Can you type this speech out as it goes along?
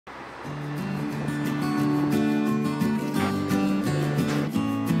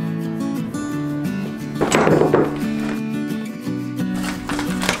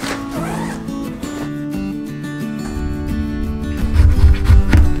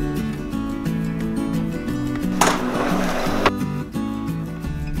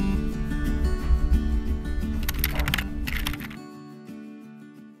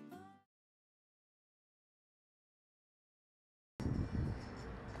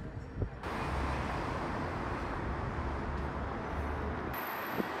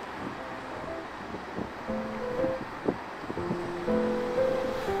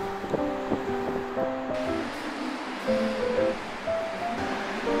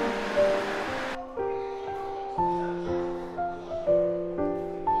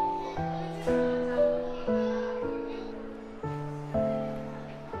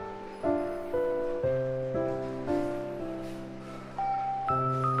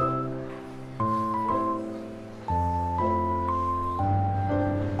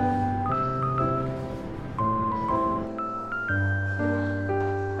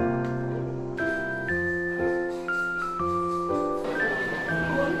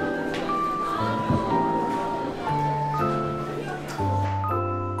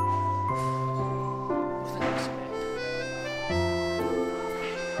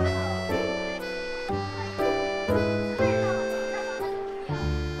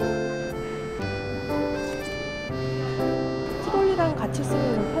같이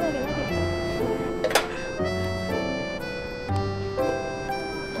쓰면 더 편하긴 하겠다.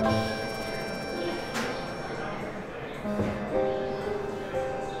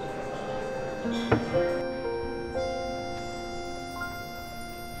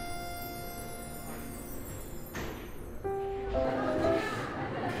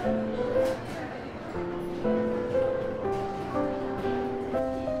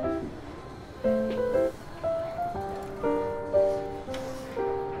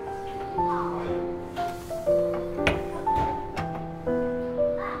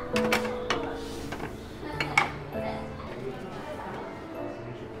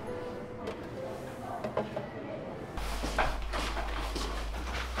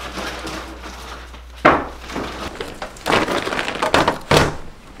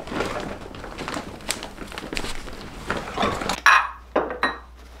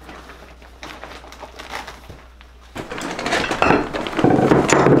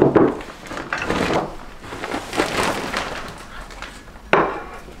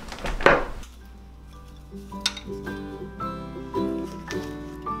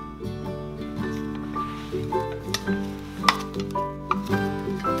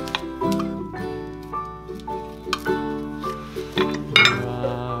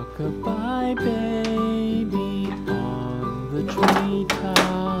 Goodbye, baby, on the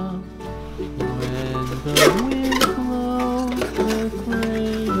treetop. When the wind blows, the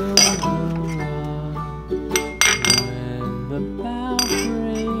cradle will rock. When the bough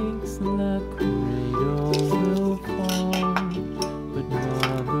breaks, the cradle will fall. But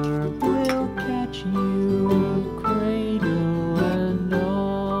mother will catch you, cradle and all.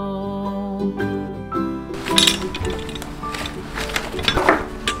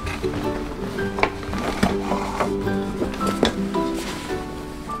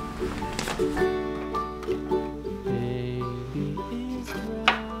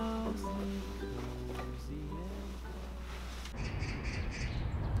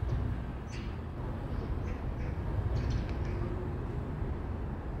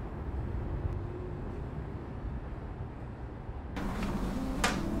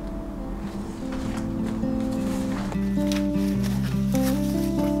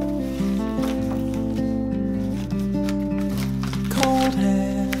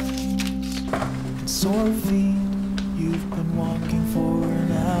 Sore feet, you've been walking for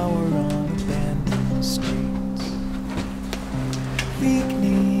an hour on abandoned streets. Weak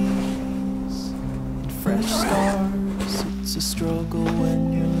knees and fresh scars. It's a struggle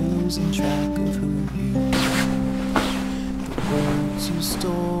when you're losing track of who you are. The words you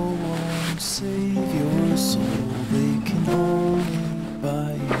stole won't save your soul. They can only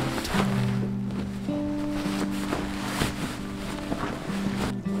buy your time.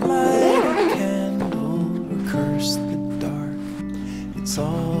 It's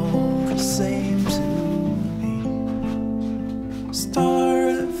all the same to me.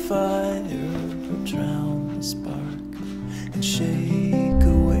 Start a fire or drown the spark and shake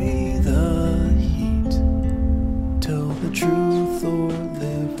away the heat. Tell the truth or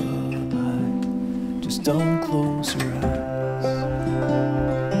live a lie. Just don't close your eyes.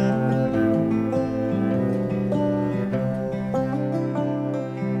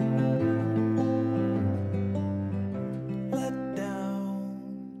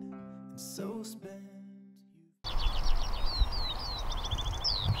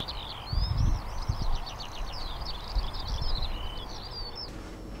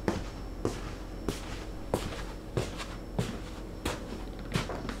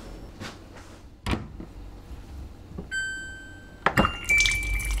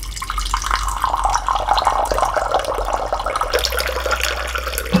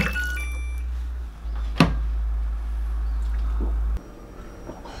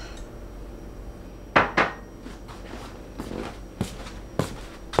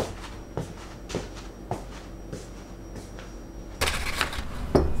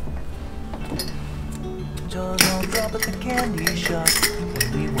 up at the candy shop, when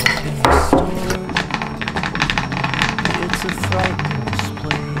we walk in the store, it's a frightening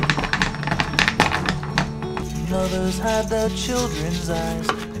display. And others hide their children's eyes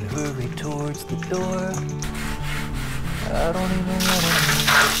and hurry towards the door. I don't even want to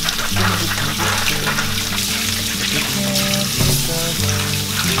know things that people say, but they can't take our love.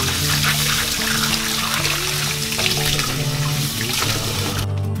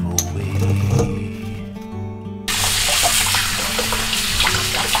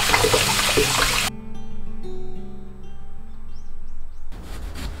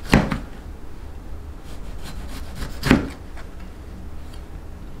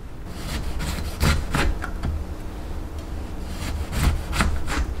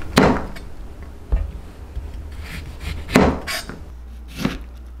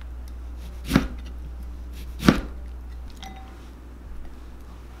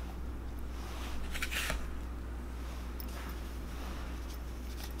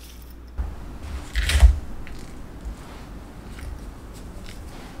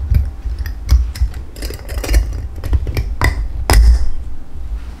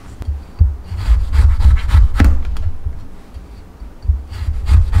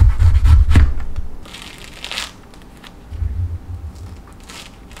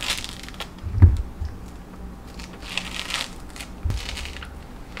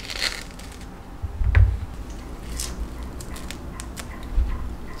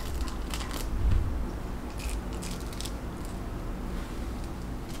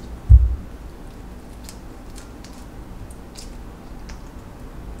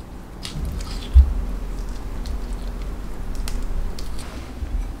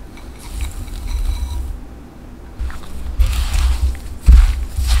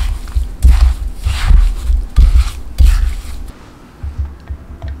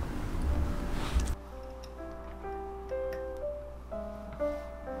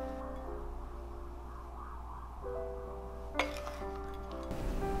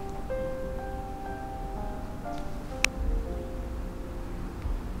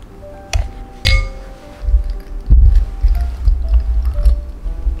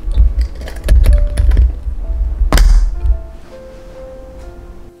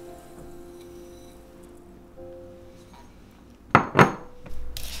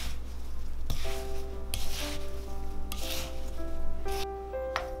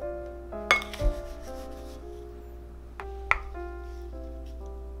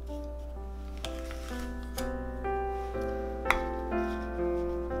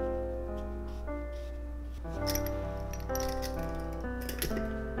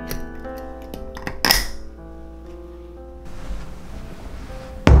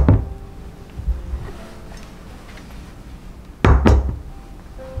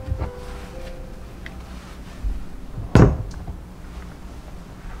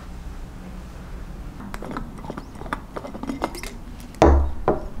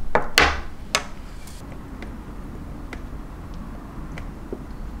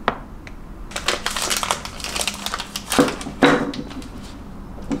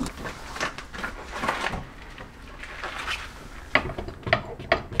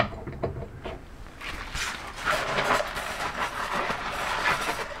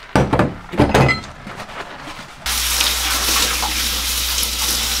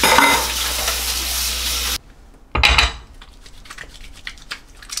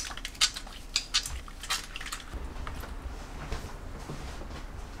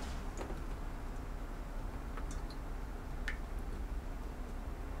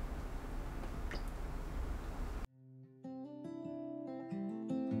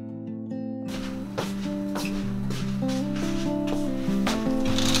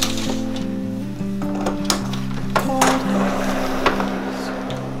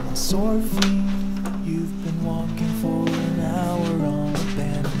 Sore feet, you've been walking for an hour on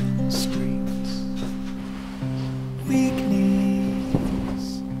abandoned streets. Weak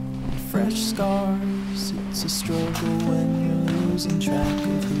knees, fresh scars. It's a struggle when you're losing track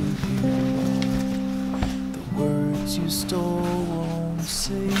of who you are. The words you stole won't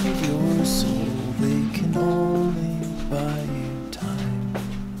save your soul. They can only buy you time.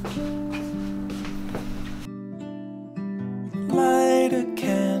 Light a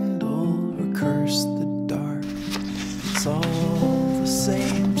candle or curse the dark. It's all the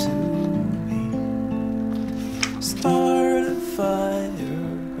same to me. Start a fire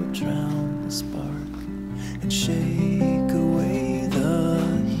or drown the spark and shake away the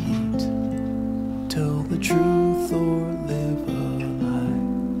heat. Tell the truth or live a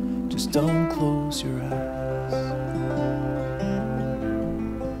lie. Just don't close your eyes.